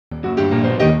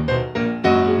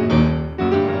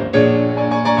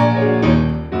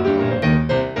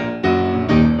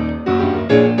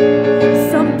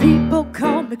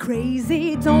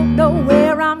crazy, don't know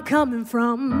where I'm coming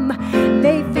from.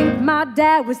 They think my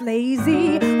dad was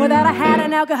lazy or that I had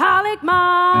an alcoholic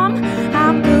mom.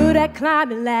 I'm good at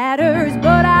climbing ladders,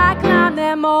 but I climb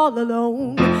them all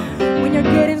alone. When you're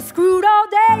getting screwed all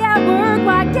day at work,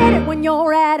 why get it when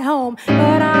you're at home?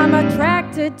 But I'm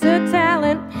attracted to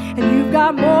talent, and you've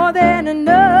got more than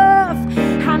enough.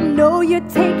 I know you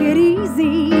take it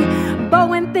easy, but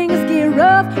when things get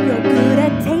rough, you're good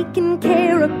at taking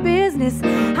care of business.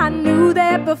 I knew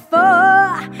that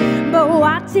before, but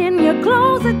watching you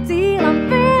close a deal, I'm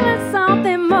feeling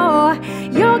something more.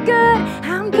 You're good,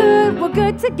 I'm good, we're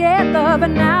good together, but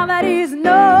now that is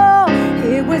no.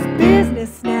 It was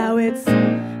business, now it's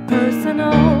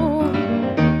personal.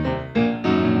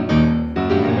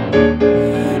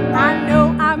 I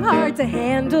know I'm hard to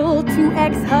handle, 2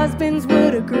 ex-husbands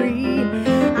would agree.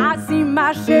 I've seen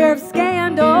my share of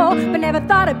scandal, but never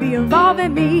thought it'd be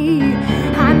involving me.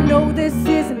 I know this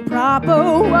isn't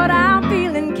proper, what I'm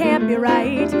feeling can't be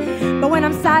right, but when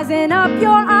I'm sizing up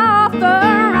your offer,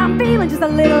 I'm feeling just a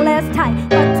little less tight.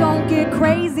 But don't get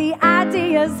crazy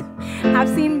ideas, I've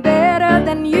seen better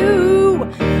than you.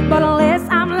 But unless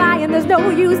I'm lying, there's no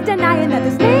use denying that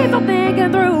this needs some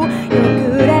thinking through. You're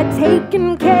good at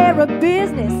taking care of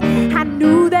business, I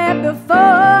knew that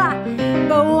before,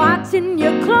 but watching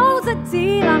you close a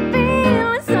deal, I'm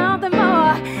feeling something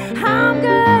more. I'm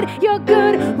good, you're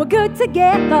good, we're good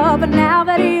together, but now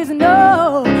that is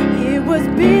no. It was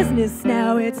business,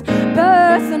 now it's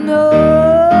personal.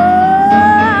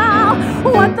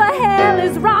 What the hell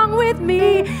is wrong with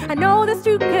me? I know this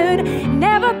too could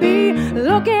never be.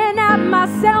 Looking at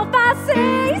myself, I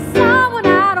see someone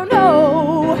I don't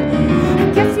know.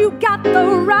 I guess you got the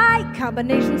right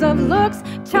combinations of looks,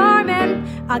 charm, and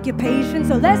occupation.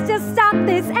 So let's just stop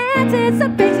this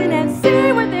anticipation and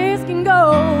see where this can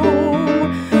go.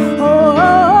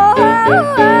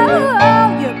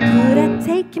 You're good at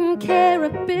taking care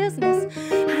of business,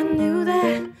 I knew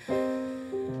that,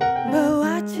 but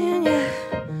watching you,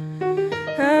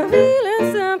 I'm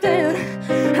feeling something.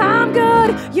 I'm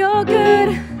good, you're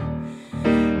good,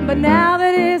 but now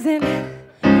that isn't.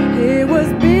 It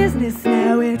was business,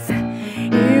 now it's.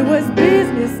 It was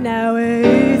business, now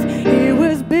it's. It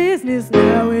was business,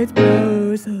 now it's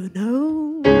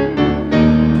personal.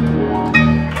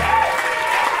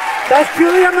 That's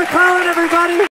Julia McLellan, everybody.